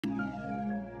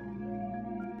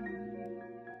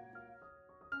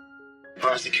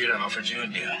Prosecutor offered you a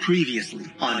deal. Previously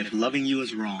on If Loving You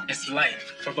Is Wrong. It's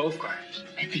life for both crimes.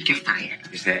 I think you're fired.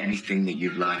 Is there anything that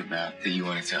you've lied about That you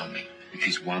want to tell me?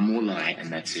 Because one more lie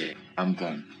and that's it. I'm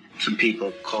gone. Some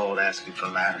people called asking for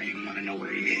Larry and want to know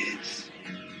where he is.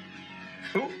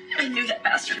 Who? I knew that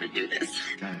bastard would do this.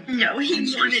 Don't. No, he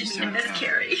Don't wanted me switch to yourself out.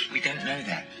 miscarry. We don't know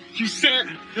that. You said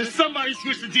that somebody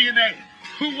switched the DNA.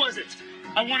 Who was it?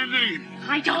 I want a name.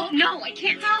 I don't know. I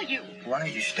can't tell you. Why are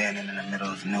you standing in the middle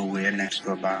of nowhere next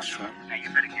to a box truck? Now you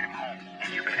better get him home.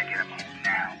 And you better get him home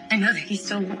now. I know that you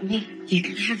still want me. You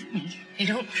can have me. I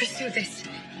don't pursue this.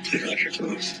 Take off your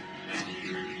clothes.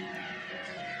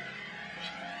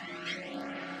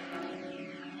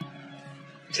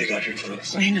 Take off your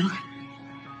clothes. I know.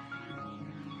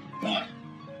 No.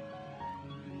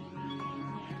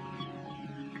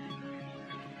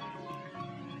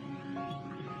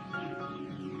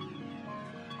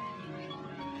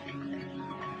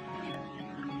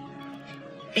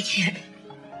 I can't.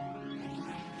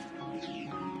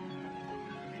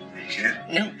 You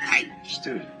can't? No, Just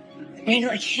do it.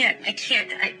 I can't. I can't.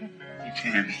 You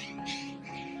can.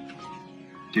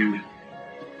 Do it.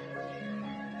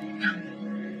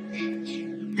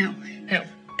 No.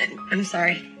 I'm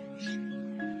sorry.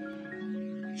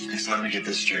 Just let me get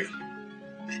this straight.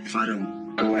 If I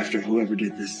don't go after whoever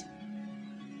did this,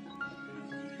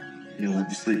 you'll let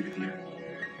me sleep with you.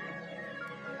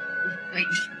 Wait.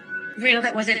 Reno,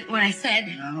 that wasn't what I said.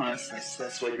 No,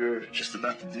 that's what you were just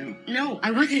about to do. No,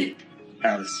 I wasn't.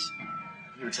 Alice,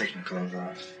 you were taking your clothes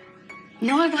off.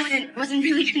 No, I wasn't. I wasn't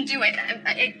really gonna do it.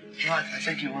 No, I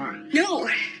think you were. No.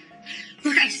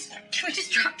 Look, can we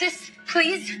just drop this,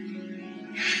 please?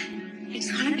 I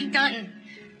just want to be done.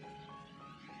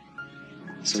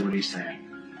 So what are you saying?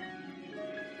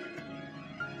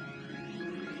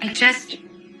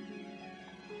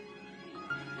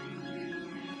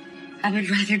 I would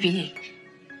rather be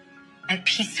at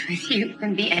peace with you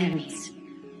than be enemies.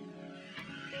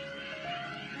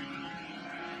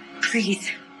 Please.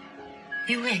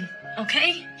 You win,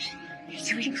 okay?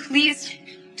 Can we please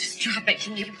just drop it?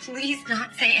 Can you please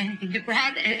not say anything to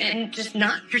Brad and just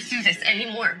not pursue this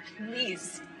anymore?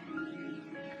 Please.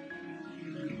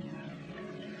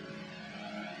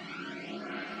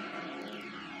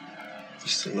 You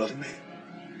still love me?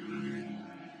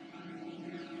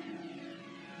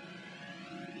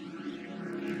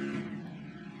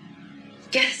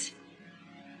 Yes.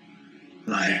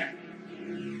 Liar.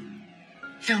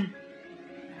 No.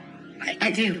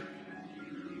 I do.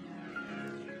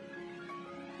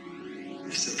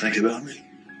 You still think about me?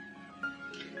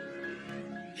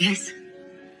 Yes.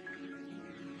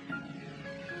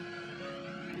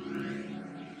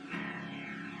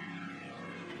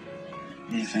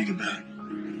 What do you think about?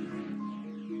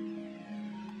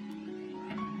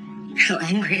 How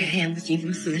angry I am with you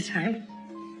most of the time.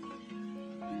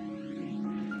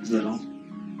 Is that all?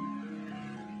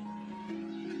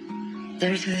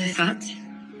 There's other thoughts.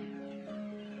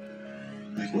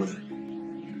 Like what?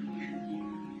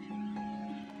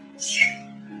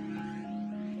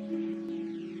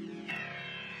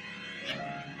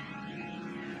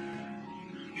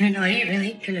 Are you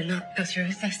really gonna not go through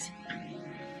with this?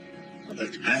 Well,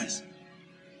 that depends.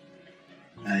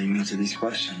 Now you answer these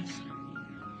questions.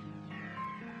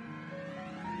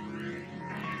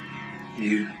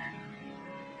 You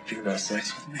think about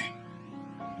sex with me?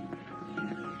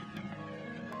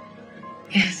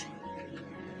 Yes.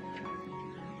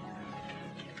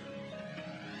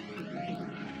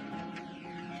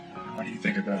 What do you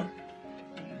think about?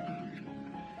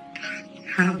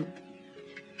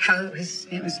 How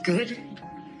it was good?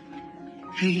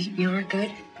 How you were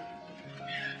good?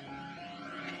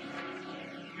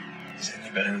 Is it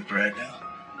any better with Brad now?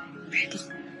 Randy.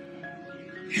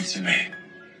 Answer me.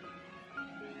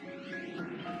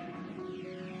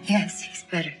 Yes, he's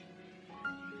better.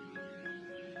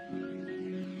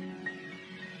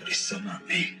 But he's still not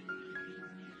me.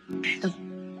 Randall,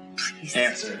 please.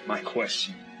 Answer my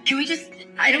question. Can we just,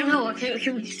 I don't know,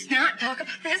 can we just not talk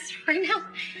about this right now?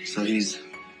 So he's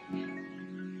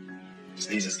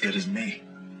as good as me.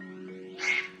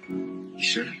 You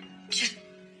sure? Just,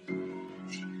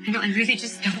 I really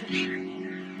just don't.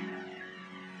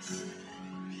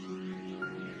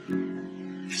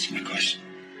 Answer my question.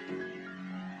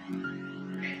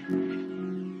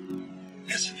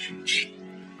 Answer me.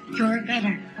 You're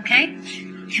better, okay?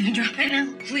 Can we drop it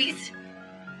now, please?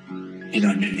 Get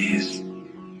on your knees.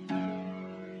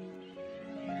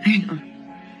 I know.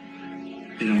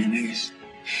 Get on your knees.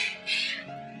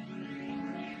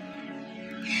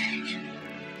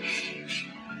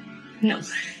 No.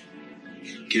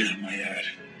 Get out of my yard.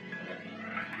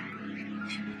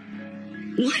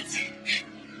 What?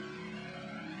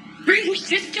 Brandon, we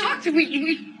just talked.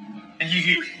 We And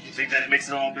you think that makes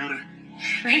it all better?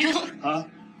 Randall, Huh?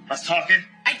 Us talking?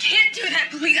 I can't do that,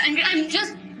 please. I'm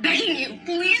just begging you.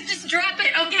 Please just drop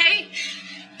it, okay?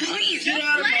 Please, Get just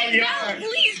out of let my it go. yard.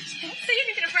 Please, don't say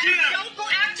anything to Get Brandon. out. Don't go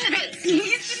after this.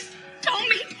 Please, just tell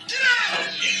me.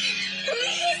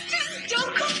 Please, just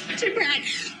don't go after Brad.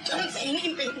 Don't say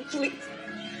anything, please.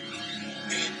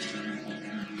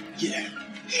 Yeah.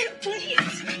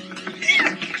 Please.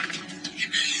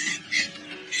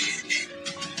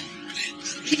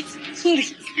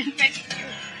 Please, I'm begging you.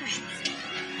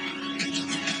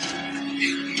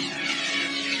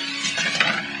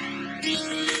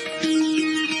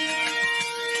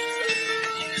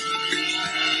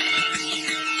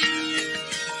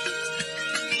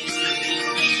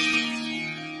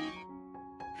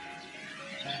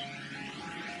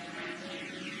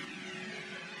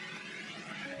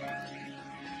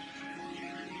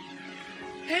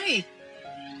 Hey,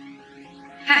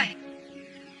 Hi.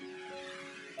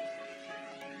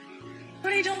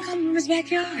 what are you doing coming from his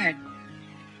backyard?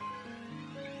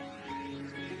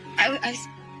 I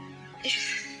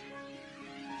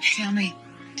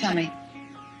Tell me.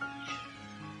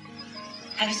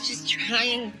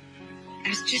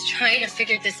 was just trying to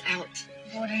figure this out.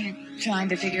 What are you trying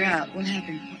to figure out? What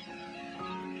happened?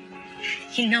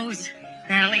 He knows,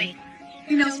 Natalie.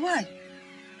 He knows what?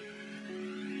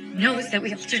 Knows that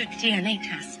we altered the DNA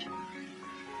test.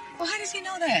 Well, how does he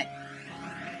know that?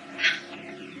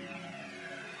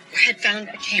 Brad found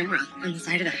a camera on the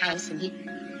side of the house, and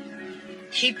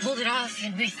he pulled it off,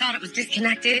 and we thought it was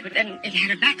disconnected, but then it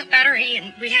had a backup battery,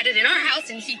 and we had it in our house,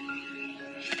 and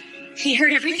he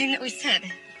heard everything that we said.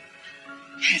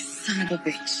 That son of a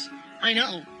bitch. I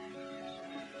know.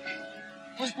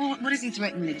 What is he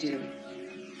threatening to do?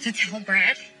 To tell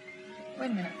Brad?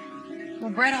 Wait a minute. Well,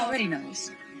 Brett already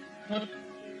knows. Well,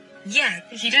 yeah,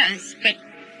 he does, but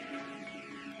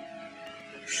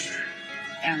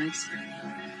Alex,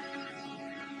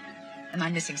 am I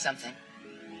missing something?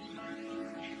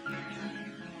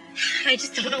 I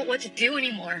just don't know what to do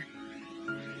anymore.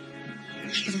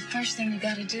 Because the first thing you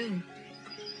gotta do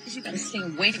is you gotta stay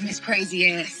away from his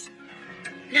crazy ass.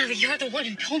 Now that you're the one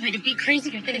who told me to be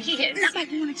crazier than he is. It's like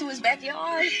going into his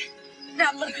backyard.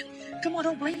 Now look, come on,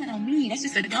 don't blame it on me. That's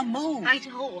just a dumb move. I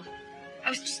know. I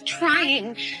was just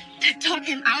trying to talk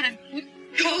him out of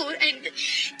go and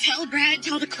tell Brad,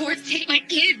 tell the courts, take my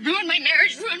kid, ruin my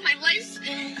marriage, ruin my life.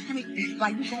 I mean, why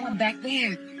you going back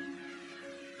there?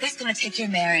 That's gonna take your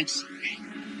marriage.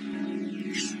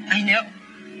 I know.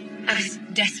 I was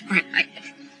desperate.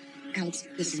 Alex,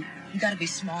 listen, you gotta be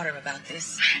smarter about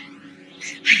this.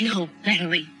 I know,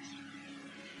 Natalie.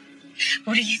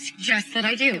 What do you suggest that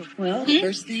I do? Well, the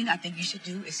first thing I think you should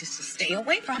do is just to stay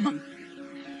away from him.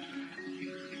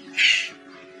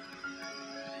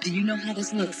 Do you know how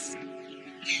this looks?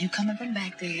 You coming from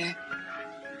back there.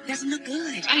 Doesn't look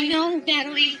good. I know,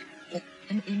 Natalie. Look,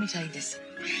 let me tell you this.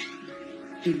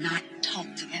 Do not talk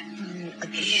to that fool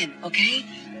again, okay?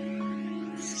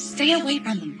 Stay away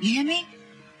from him, you hear me?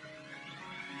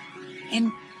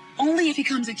 And only if he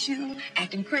comes at you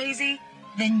acting crazy,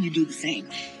 then you do the same.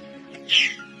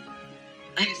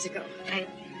 I have to go. Hey.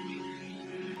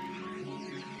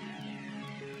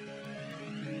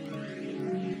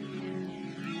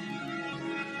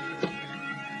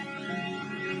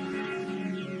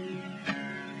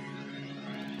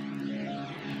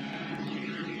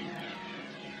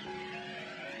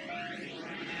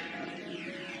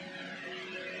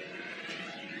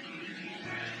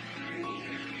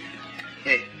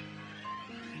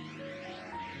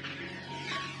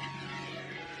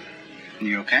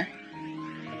 You okay?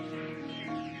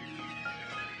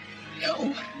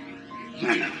 No.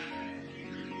 No.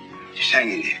 Just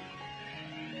hang in there.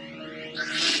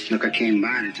 Look, I came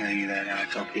by to tell you that I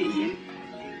talked to Ian.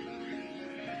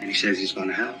 And he says he's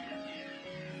gonna help.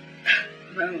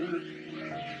 Well,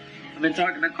 I've been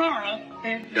talking to Carl.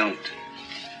 Don't.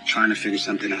 Trying to figure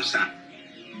something else out.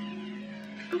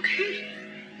 Okay.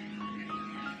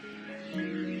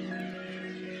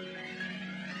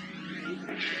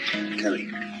 Kelly.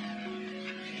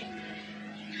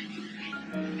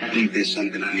 I think there's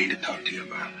something I need to talk to you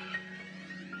about.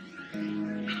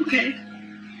 Okay.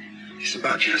 It's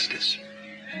about justice.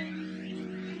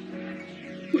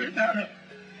 What about it?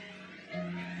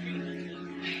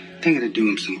 I think it'd do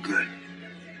him some good.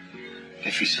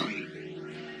 If he saw you.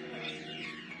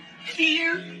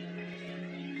 Fear?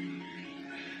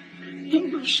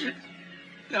 Oh, shit.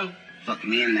 No. Look,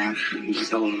 me and Nat, we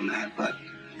told him that, but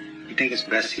I think it's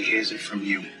best he hears it from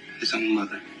you, his own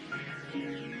mother.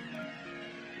 I'm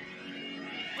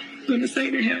gonna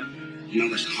say to him. You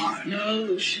know it's hard. No,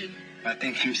 Lucian. I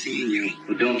think him seeing you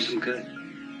will do him some good.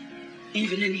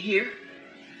 Even in here?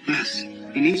 Yes.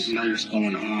 He needs to know what's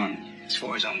going on. It's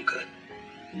for his own good.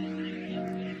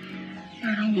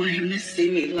 I don't want him to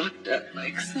see me locked up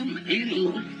like some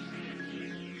animal.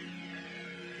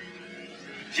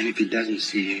 And if he doesn't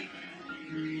see you,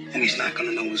 then he's not going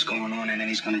to know what's going on, and then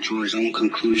he's going to draw his own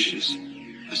conclusions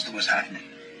as to what's happening.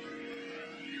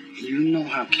 You know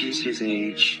how kids his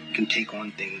age can take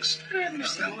on things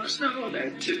themselves. I know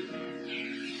that too.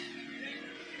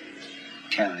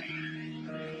 Kelly,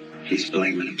 he's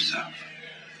blaming himself.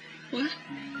 What?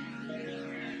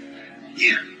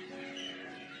 Yeah.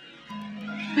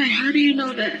 Wait, how do you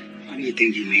know that? How do you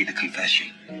think he made the confession?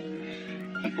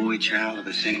 A boy child of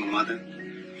a single mother.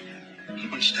 He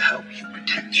wants to help you,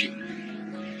 protect you,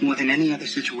 more than any other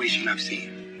situation I've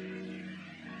seen.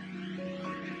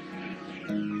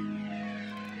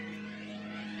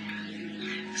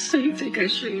 So you think I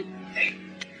should? Hey,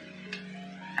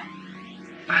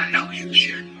 I know you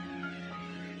should.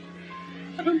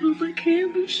 I don't know if I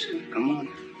can, Lucian. Come on.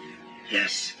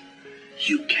 Yes,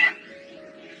 you can.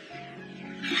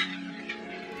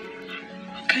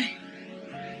 Okay.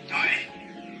 All right.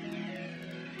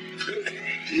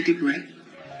 Take a deep breath.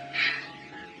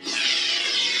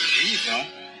 There you go.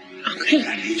 Okay.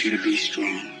 I need you to be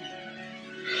strong.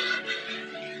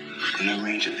 I'm gonna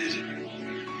arrange a visit.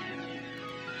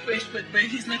 Wait, but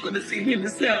he's not going to see me in the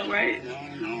cell, right?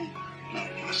 No.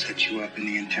 I'll set you up in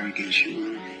the interrogation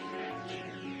room.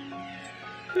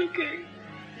 Okay.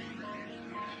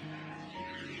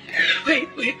 Wait,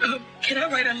 can I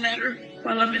write a letter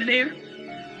while I'm in there?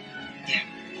 Yeah.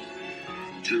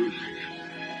 To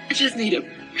I just need a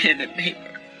pen and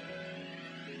paper.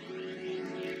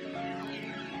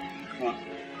 come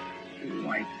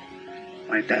on.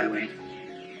 Wipe that away.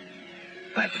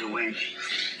 Wipe it away.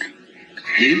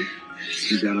 You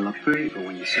gotta look pretty for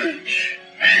when you search.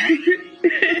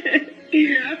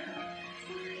 Yeah.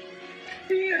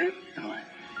 All right.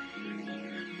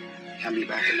 I'll be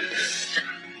back in a bit.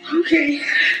 Okay.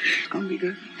 It's gonna be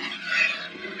good.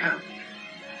 Out.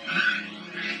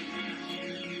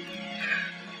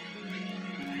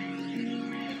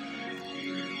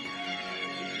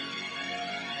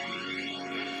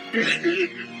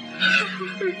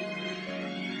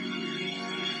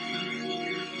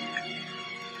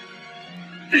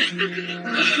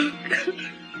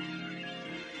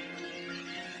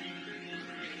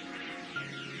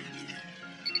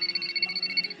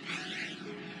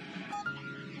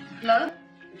 Hello?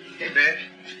 Hey, babe.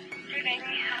 Hey, baby.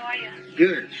 How are you?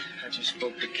 Good. I just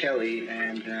spoke to Kelly,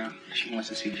 and she wants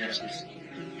to see Justice.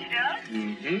 You does?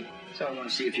 Mm-hmm. So I want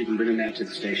to see if you can bring him down to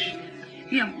the station.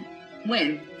 Yeah.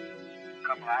 When? A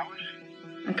couple hours.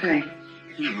 Okay.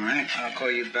 All right. I'll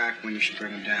call you back when you should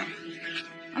bring him down.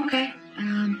 Okay.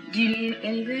 Do you need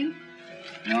anything?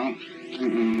 No?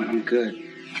 I'm good.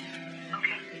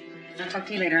 Okay. I'll talk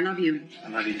to you later. I love you. I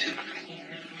love you too.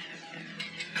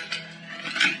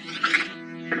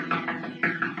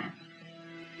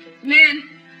 Come in.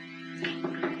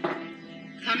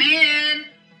 Come in.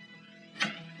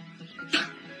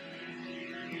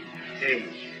 Hey.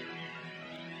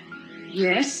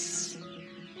 Yes?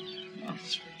 Oh,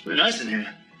 it's really nice in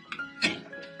here.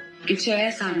 Get your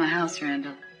ass out of my house,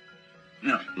 Randall.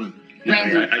 No, look.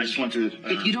 Randall. I just want to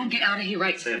If you don't get out of here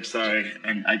right, say I'm sorry,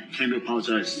 and I came to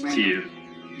apologize Randall, to you.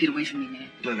 get away from me, man.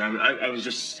 Look, I was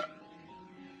just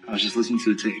listening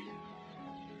to the tape.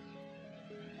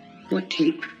 What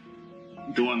tape?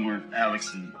 The one where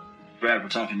Alex and Brad were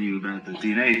talking to you about the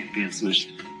DNA being switched.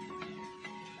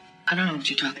 I don't know what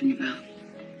you're talking about.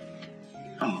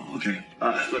 Oh, okay.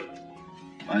 Look,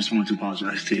 I just wanted to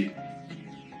apologize to you.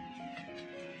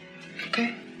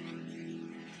 Okay.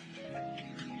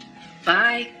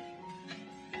 Bye.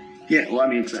 Yeah, well, I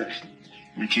mean,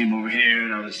 I came over here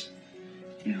and I was,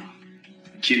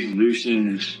 accusing Lucian,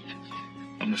 and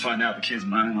I'm gonna find out the kid's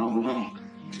mine all along.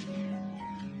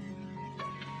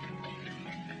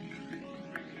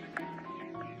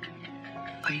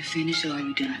 Are you finished or are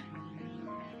you done?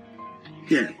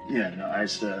 Yeah, no, I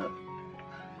just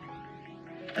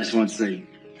wanted to say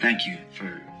thank you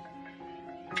for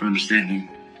understanding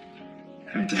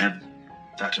having to have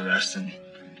Dr. Aston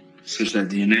switch that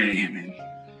DNA. I mean,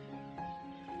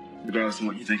 regardless of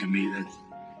what you think of me, that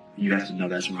you have to know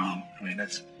that's wrong. I mean, you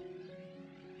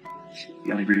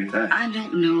gotta agree with that. I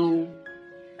don't know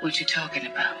what you're talking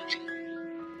about.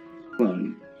 Well,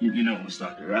 you know it was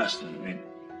Dr. Aston. I mean,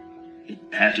 it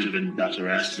had to have been Dr.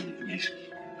 Aston. I mean,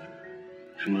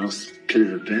 who else could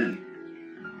it have been?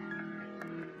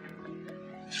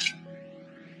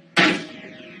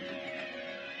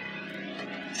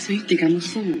 So you think I'm a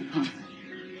fool, huh?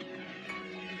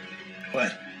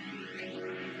 What?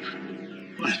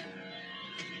 What?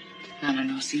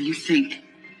 No. See, you think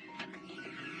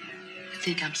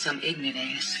I'm some ignorant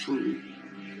ass fool.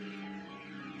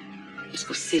 Just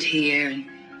go sit here and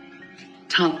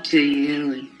talk to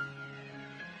you and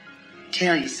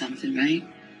tell you something, right?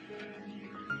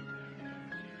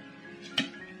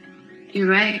 You're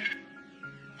right.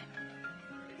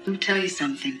 I'll tell you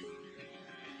something.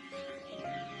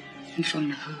 I'm from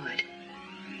the hood.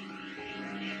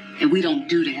 And we don't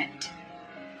do that.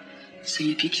 So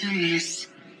you get your ass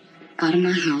out of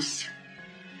my house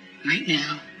right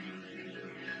now,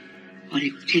 or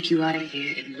they take you out of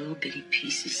here in little bitty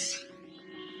pieces.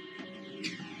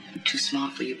 I'm too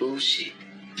smart for your bullshit.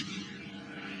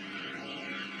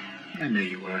 I knew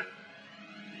you were.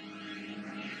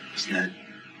 It's that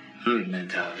hood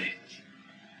mentality.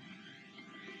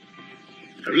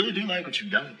 I really do like what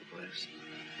you've done with the place.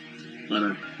 A lot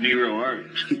of Negro art.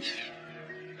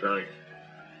 Probably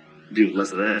do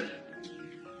less of that.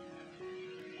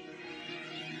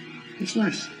 It's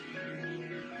nice.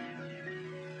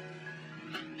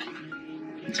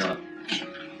 What's up?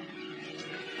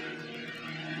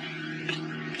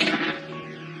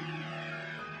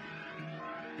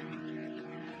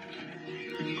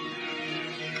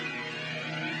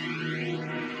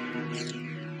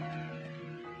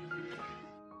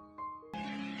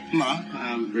 Ma,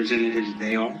 I'm presenting his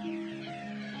day off.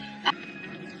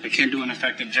 I can't do an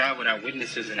effective job without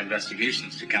witnesses and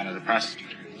investigations to counter the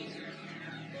prosecutor.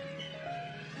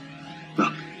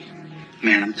 Look,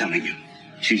 man, I'm telling you,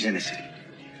 she's innocent.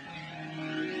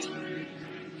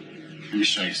 Let me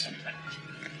show you something.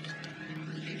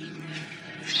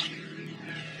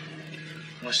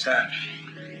 What's that?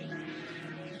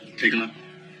 Take a look.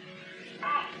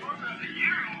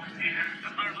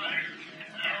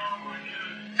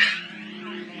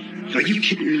 Are you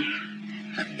kidding me?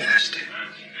 That bastard.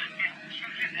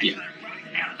 Yeah.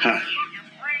 Huh.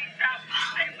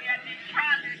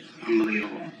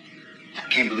 Unbelievable. I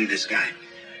can't believe this guy.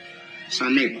 It's our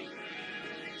neighbor.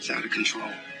 It's out of control.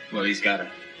 Well, he's got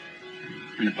her.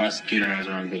 And the prosecutor has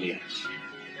her on videos.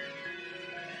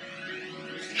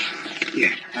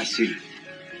 Yeah, I see.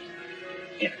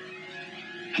 Yeah.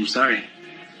 I'm sorry.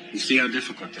 You see how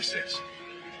difficult this is?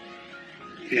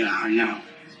 Yeah, I know.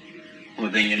 Well,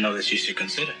 then you know that you should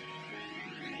consider.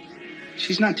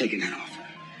 She's not taking that offer.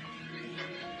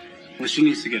 Well, she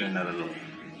needs to get another lawyer.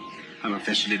 I've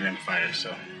officially been fired,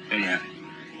 so there you have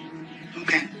it.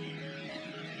 Okay.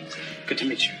 Good to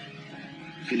meet you.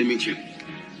 Good to meet you.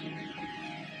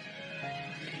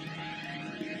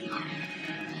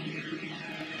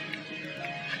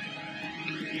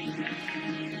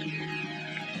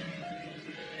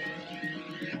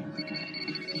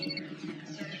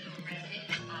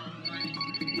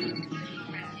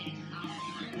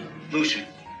 Lucian,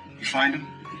 you find him?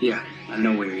 Yeah, I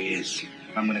know where he is.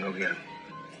 I'm gonna go get him.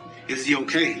 Is he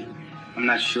okay? I'm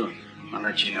not sure. I'll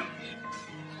let you know.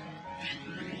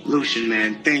 Lucian,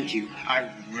 man, thank you. I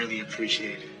really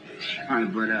appreciate it. All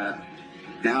right, but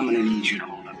now I'm gonna need you to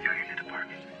hold up your end of the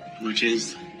bargain, which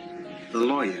is the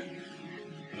lawyer.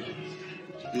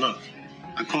 Look,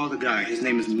 I called the guy. His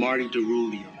name is Marty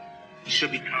DeRulio. He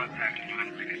should be contacting you in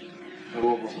a minute.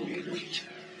 Wait.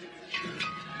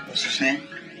 What's his name?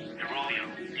 DeRulio.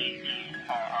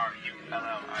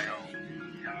 DeRulio.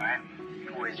 Alright?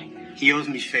 Who is he? He owes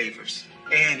me favors,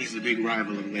 and he's a big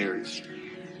rival of Larry's.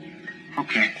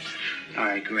 Okay. All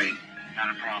right, great.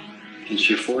 Not a problem. Can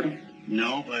she afford him?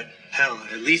 No, but hell,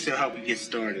 at least he'll help you get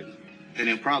started. Then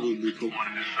he'll probably put one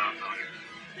of his sons on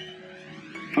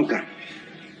you. Okay.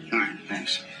 All right,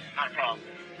 thanks. Not a problem.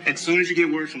 As soon as you get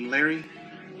word from Larry,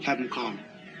 have him call me.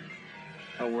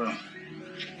 I will.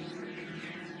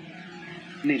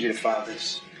 I need you to file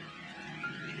this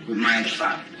with my other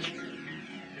file.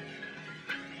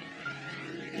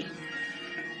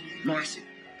 Marcy.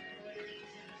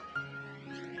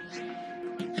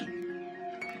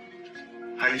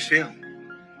 How you feel?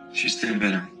 She's still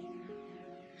better.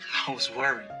 I was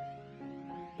worried.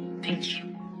 Thank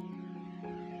you.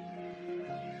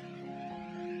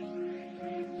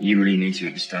 You really need to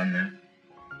get this done, man.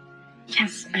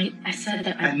 Yes, I said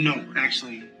that No,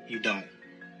 actually, you don't.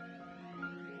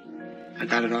 I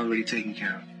got it already taken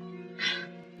care of.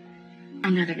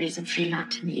 another reason for you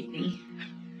not to need me.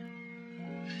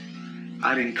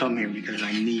 I didn't come here because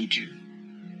I need you.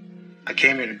 I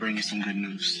came here to bring you some good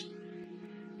news.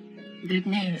 Good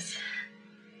news.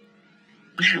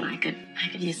 Well, I could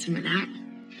use some of that.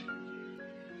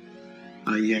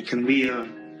 Yeah, can we,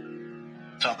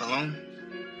 talk alone?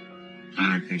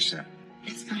 I don't think so.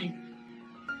 It's fine.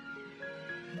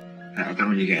 I don't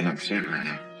want you getting upset right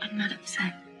now. I'm not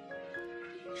upset.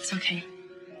 It's okay.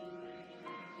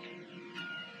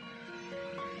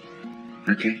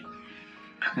 Okay.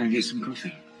 I'm gonna get some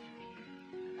coffee.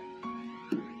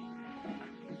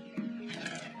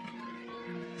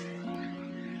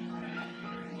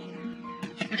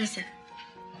 What is it?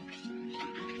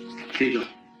 Here you go.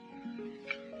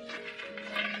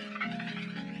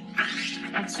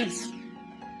 What's this?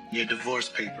 Your divorce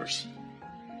papers.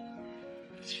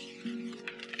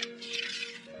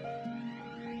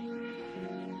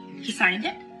 He signed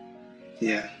it?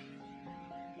 Yeah.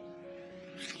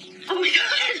 Oh my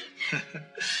god!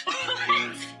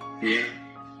 What? Yeah.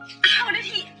 How did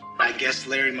he? I guess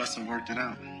Larry must have worked it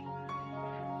out.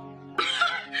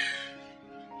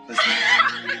 Listen.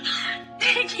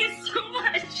 Thank you so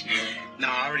much. No,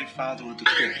 I already filed it with the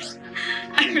courts.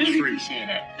 I really Free. appreciate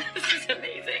it. This is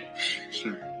amazing.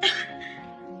 Sure.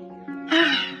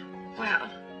 Wow.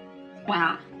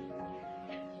 Wow.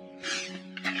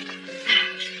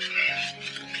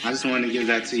 I just wanted to give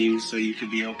that to you so you could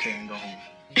be okay and go home.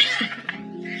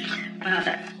 Wow,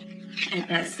 it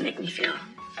does make me feel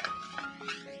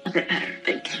a bit better.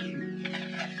 Thank you.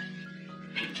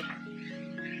 Thank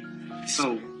you.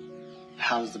 So,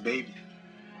 how's the baby?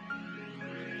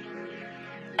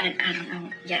 I don't know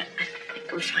yet. I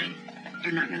think we're fine.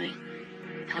 They're not really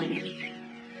telling me anything.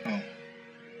 Oh.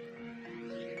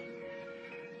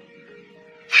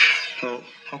 Well,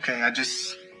 okay, I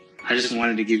just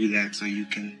wanted to give you that so you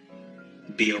can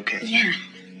be okay. Yeah.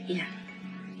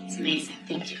 It's amazing.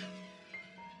 Thank you.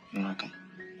 You're welcome.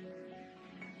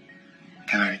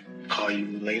 Can I call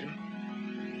you later?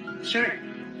 Sure.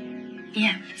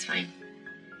 Yeah, that's fine.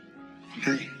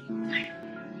 Okay.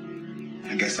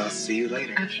 I guess I'll see you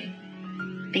later. Okay.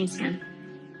 Thanks, man.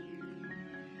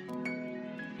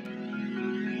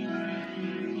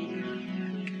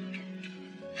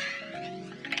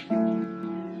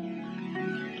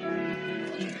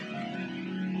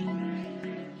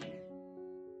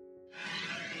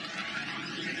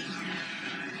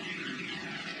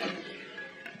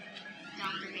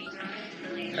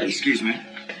 Excuse me.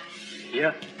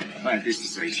 Yeah. I have this to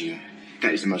say to you.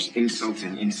 That is the most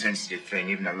insulting, insensitive thing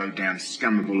even a low-down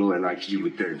scum of a lawyer like you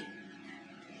would do.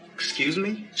 Excuse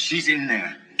me? She's in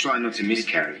there, trying not to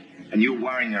miscarry, and you're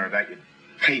worrying her about your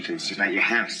papers, about your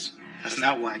house. That's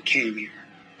not why I came here.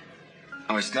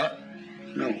 Oh, it's not?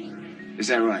 No. Is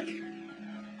that right?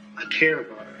 I care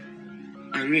about her.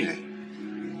 Oh, really?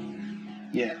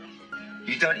 Yeah.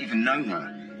 You don't even know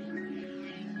her.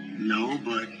 No,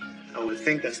 but I would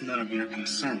think that's none of your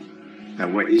concern. Now,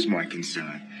 what is my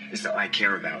concern is that I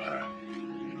care about her.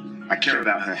 I care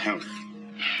about her health.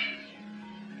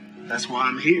 That's why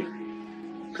I'm here.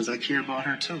 Because I care about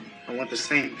her, too. I want the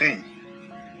same thing.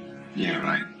 Yeah,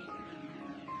 right.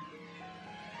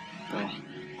 Well,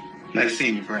 nice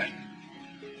seeing you, Brad.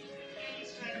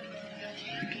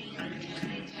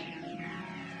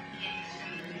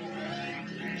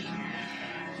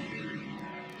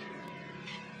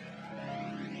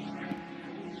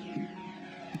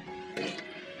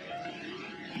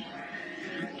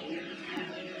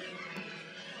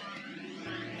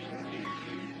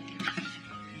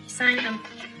 Sign them.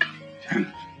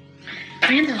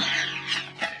 Randall.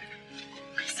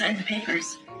 Sign the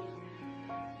papers.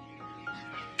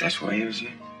 That's why he was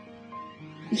here.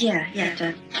 Yeah,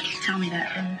 to tell me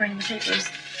that and bring the papers.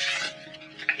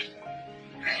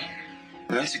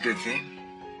 Well, that's a good thing.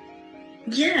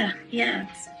 Yeah,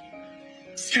 it's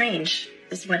strange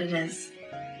is what it is.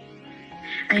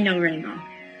 I know Randall.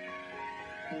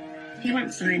 He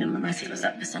wouldn't sign them unless he was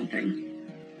up to something.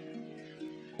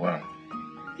 Well,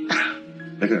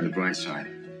 look at the bright side.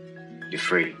 You're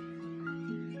free.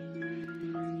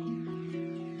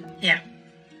 Yeah.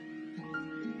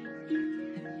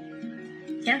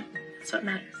 Yeah, that's what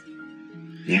matters.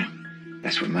 Yeah,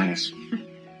 that's what matters.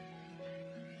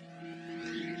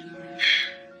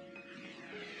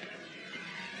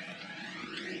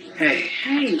 Hey,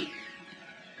 Hey,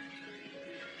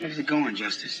 how's it going,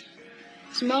 Justice?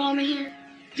 is Mom here?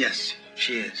 Yes,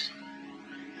 she is.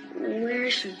 Where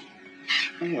is she?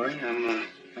 Don't worry, I'm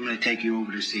gonna take you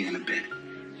over to see her in a bit.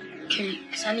 Okay,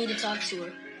 because I need to talk to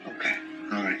her. Okay,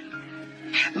 all right.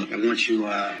 Look, I want you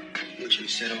to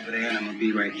sit over there, and I'm gonna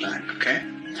be right back. Okay?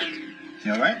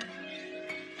 You all right?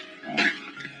 All right.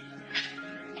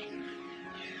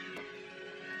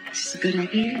 This is a good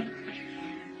idea.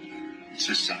 It's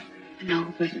just so.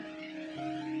 No, but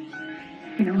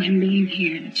him being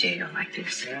here in a jail like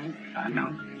this, I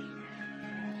know.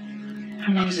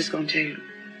 How long is this gonna take?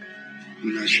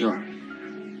 I'm not sure.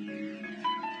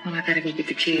 Well, I gotta go get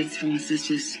the kids from my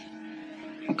sisters.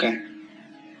 Okay.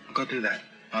 I'll go do that.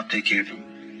 I'll take care of him.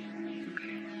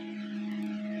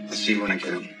 Let's see when I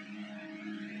get him.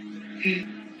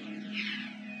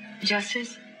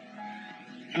 Justice,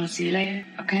 I'll see you later,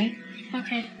 okay?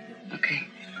 Okay. Okay.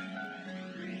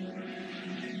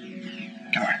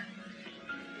 All right.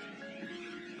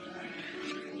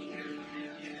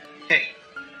 Hey.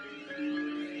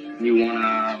 You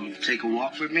wanna take a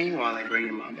walk with me while I bring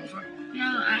your mom over?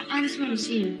 No, I just want to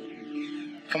see you.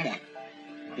 Come on.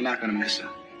 You're not gonna miss her.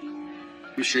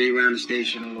 We'll show you around the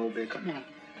station a little bit. Come on.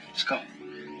 Let's go.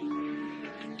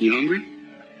 You hungry?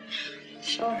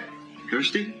 Sure.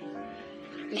 Thirsty?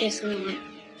 Yes, a little bit.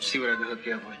 See what I can hook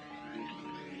you up with.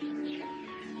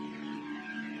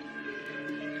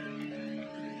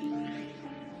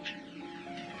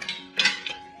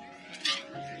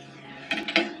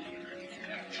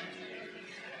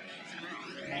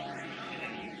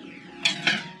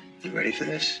 You ready for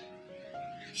this?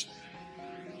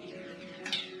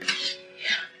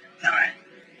 Yeah. All right.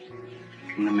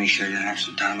 I'm gonna make sure you have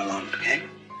some time alone, okay?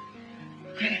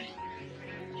 Okay.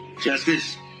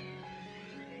 Justice.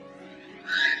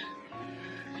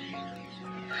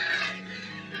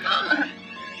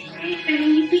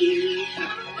 Baby.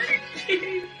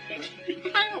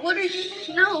 What are you?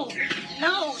 No.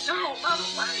 No, Mama,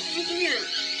 why are you here?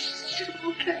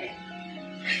 I'm okay.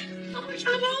 I'm okay.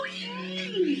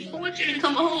 I want you to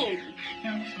come home.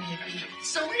 No.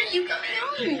 So when are you coming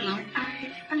home?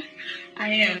 I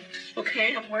am.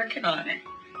 Okay, I'm working on it.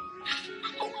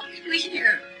 I want you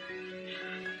here.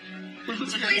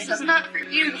 This place is not for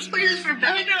you. This place is for me.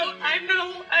 I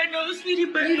know, sweetie,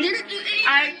 but you didn't do anything.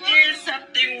 I did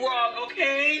something wrong,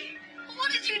 okay?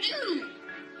 What did you do?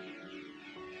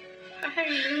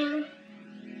 I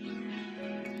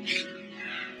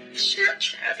shot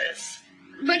Travis.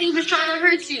 But he was trying to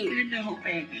hurt you. I know,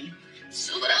 baby.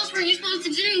 So what else were you supposed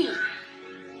to do?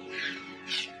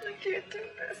 I can't do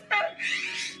this.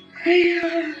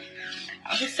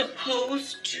 I was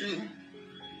supposed to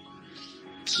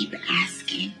keep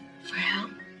asking for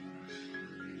help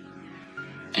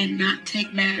and not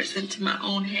take matters into my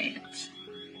own hands.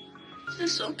 This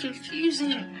is so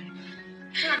confusing.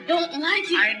 I don't like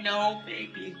it. I know,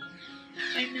 baby.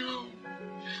 I know.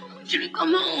 I want you to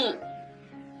come home.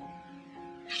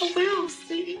 I will,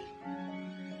 see.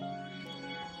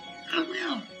 I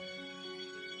will.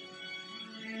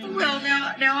 Well,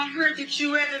 now I heard that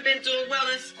you haven't been doing well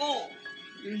in school.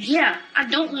 Yeah, I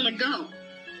don't want to go.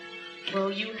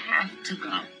 Well, you have to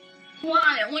go.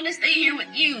 Why? I want to stay here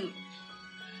with you.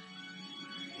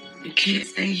 You can't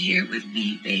stay here with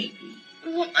me, baby.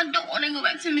 Well, I don't want to go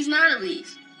back to Miss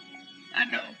Natalie's. I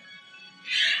know,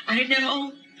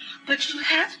 but you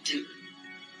have to.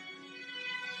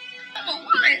 I don't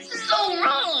want it. This is so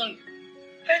wrong.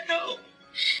 I know.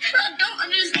 I don't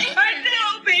understand. I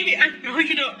know, baby. I know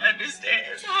you don't understand.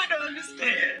 It's hard to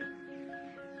understand.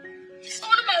 So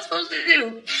what am I supposed to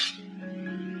do?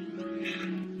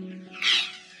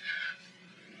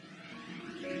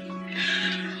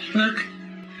 Look,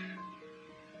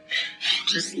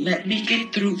 just let me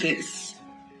get through this.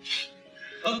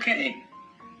 Okay?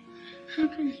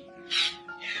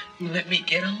 You let me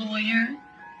get a lawyer,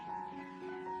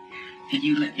 and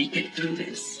you let me get through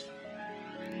this.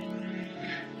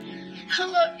 I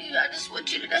love you. I just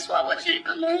want you to, that's why I want you to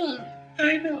come home.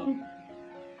 I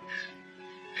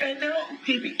know,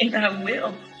 baby, and I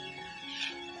will.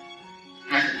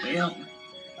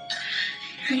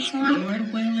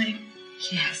 Lord willing.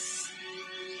 Yes.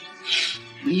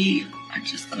 We are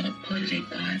just gonna put it in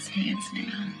God's hands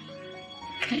now.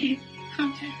 Okay?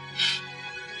 Okay.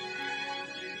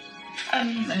 I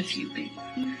love you, baby.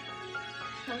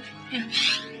 Love you.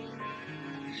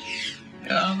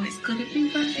 You're always gonna be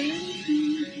my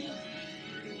baby.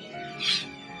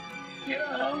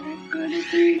 You're always gonna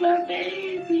be my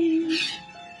baby.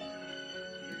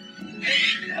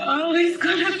 You're always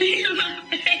gonna be my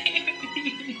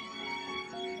baby.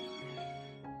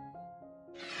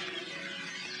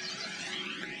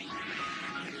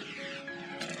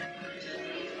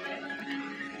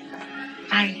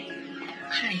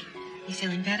 Hi. You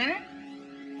feeling better?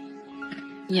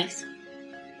 Yes.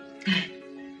 Good.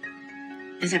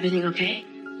 Is everything okay?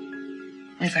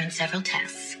 We've run several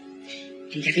tests,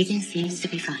 and everything seems to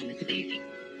be fine with the baby.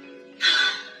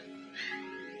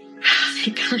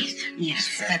 Thank God.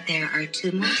 Yes, but there are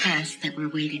 2 more tests that we're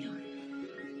waiting on.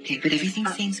 Okay, but everything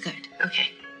seems good. Okay.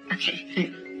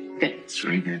 Good. It's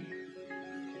very good.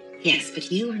 Yes,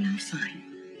 but you are not fine.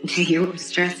 Okay, you're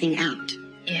stressing out.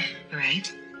 Yeah. All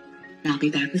right? I'll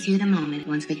be back with you in a moment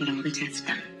once we get all the tests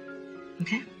done.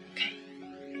 Okay? Okay.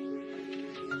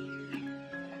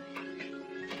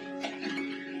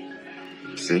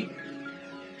 See?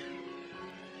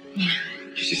 Yeah.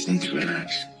 You just need to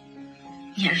relax.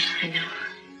 Yeah, I know.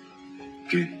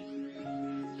 Good.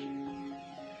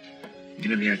 You're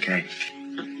gonna be okay.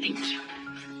 Oh, thank you.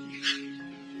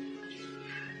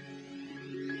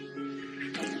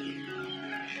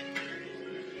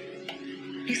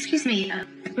 Excuse me,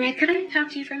 Brad, could I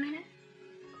talk to you for a minute?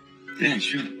 Yeah,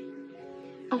 sure.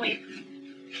 Oh, wait.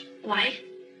 Why?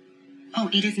 Oh,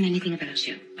 it isn't anything about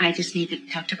you. I just need to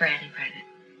talk to Brad in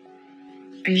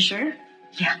private. Are you sure?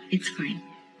 Yeah, it's fine.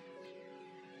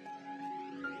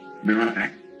 Be right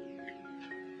back.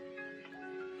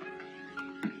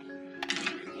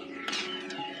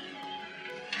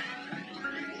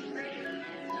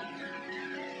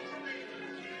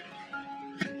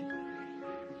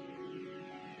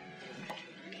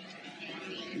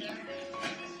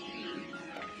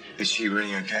 Is she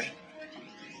really okay?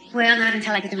 Well, not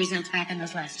until I get the results back on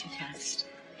those last 2 tests.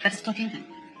 But it's looking good.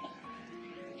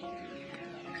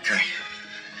 Okay.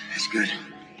 That's good.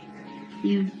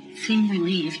 You seem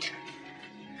relieved.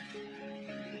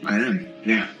 I am,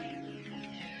 yeah.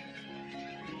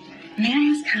 May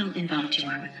I ask how involved you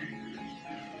are with her?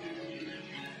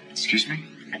 Excuse me?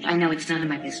 I know it's none of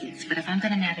my business, but if I'm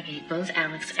going to navigate both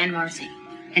Alex and Marcy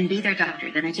and be their doctor,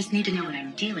 then I just need to know what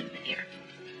I'm dealing with here.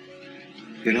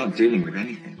 You're not dealing with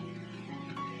anything.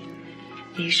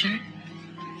 Are you sure?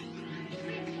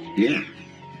 Yeah.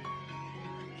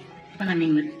 Well, I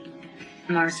mean, with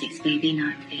Marcy's baby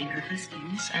not being her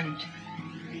husband's, and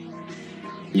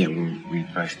Yeah, well, we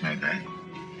both know that.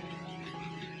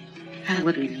 how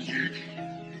would we know that?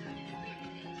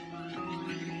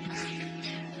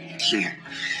 Yeah.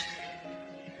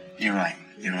 You're right.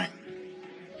 You're right.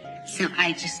 So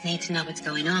I just need to know what's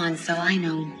going on so I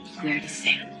know where to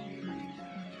stand.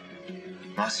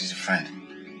 Marcy's a friend.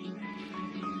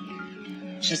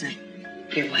 She's not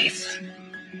your wife.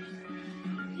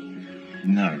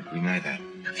 No, we know that.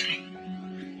 Okay.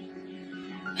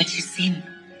 But you seem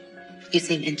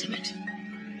intimate.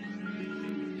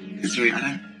 Sorry, I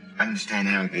don't understand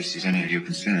how this is any of your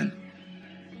concern.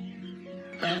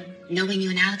 Well, knowing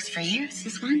you and Alex for years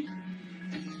is one.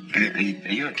 Are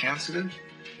you a counselor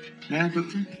now,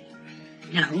 Doctor?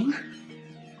 No.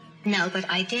 No, but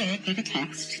I did get a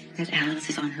text that Alex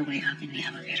is on her way up in the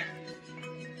elevator.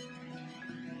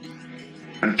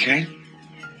 Okay.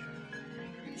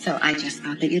 So I just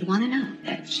thought that you'd want to know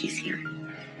that she's here.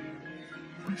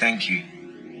 Well, thank you.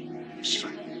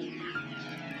 Sure.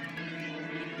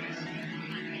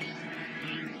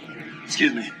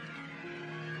 Excuse me.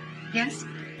 Yes?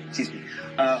 Excuse me.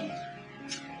 Are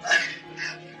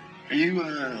you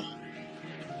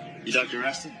Dr.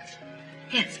 Reston?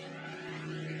 Yes.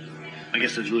 I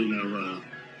guess there's really no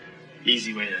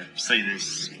easy way to say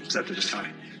this except to just kind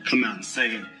of come out and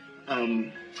say it.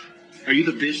 Are you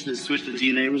the bitch that switched the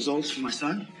DNA results for my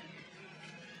son?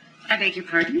 I beg your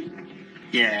pardon?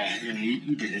 Yeah,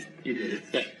 you did it. You did it.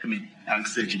 Yeah, I mean,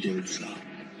 Alex said you did it, so.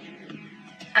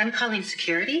 I'm calling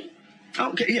security.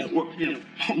 Okay, yeah, well,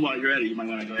 while you're at it, you might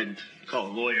want to go ahead and call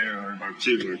a lawyer or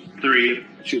 2 or 3,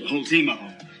 shoot, the whole team of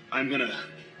them. I'm gonna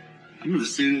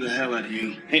sue the hell out of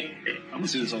you. Hey, I'm gonna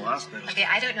sue this whole hospital. Okay,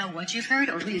 I don't know what you've heard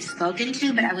or who you've spoken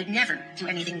to, but I would never do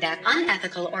anything that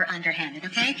unethical or underhanded,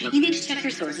 okay? You need to check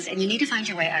your sources, and you need to find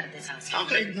your way out of this hospital.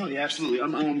 Okay, no, yeah, absolutely.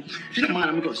 If you don't mind,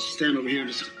 I'm gonna go stand over here and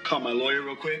just call my lawyer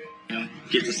real quick.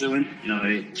 Get the suing.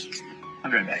 Hey,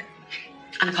 I'll be right back.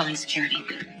 I'm calling security.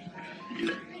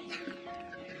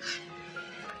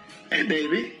 Hey,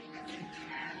 baby.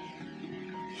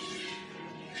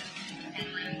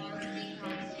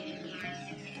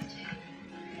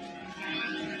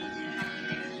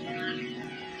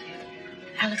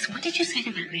 Alex, what did you say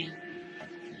to that man?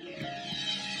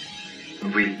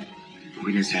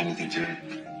 We didn't say anything to her.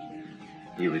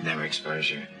 We would never expose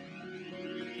you.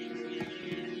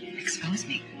 Expose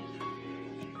me?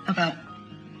 About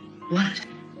what?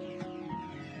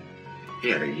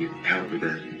 Yeah, that you helped with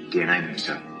the DNA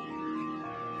mix-up.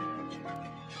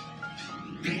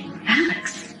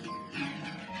 Alex.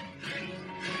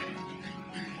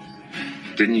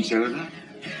 Didn't you tell her that?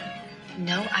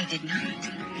 No, I did not.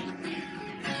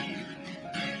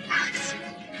 Alex,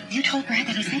 you told Brad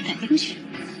that I said that, didn't you?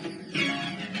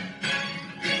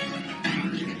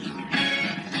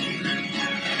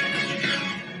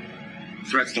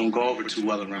 Threats don't go over too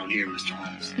well around here, Mr.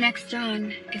 Holmes. Next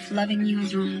on, if loving you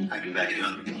is wrong. I'll be back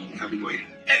up. I'll be waiting.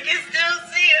 I can still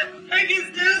see him. I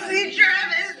can still see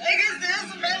Travis. I can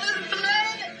still smell his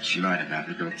blood. She lied about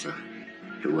the doctor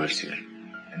who works here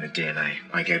and the DNA.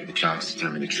 I gave her the chance to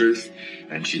tell me the truth,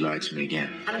 and she lied to me again.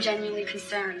 I'm genuinely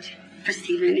concerned for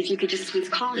Steven. If you could just please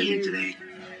call Maybe him. today,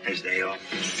 his day off.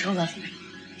 You still love me.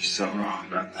 You're so wrong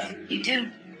about that. You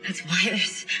do. That's why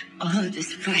there's all of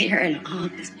this fire and all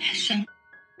of this passion.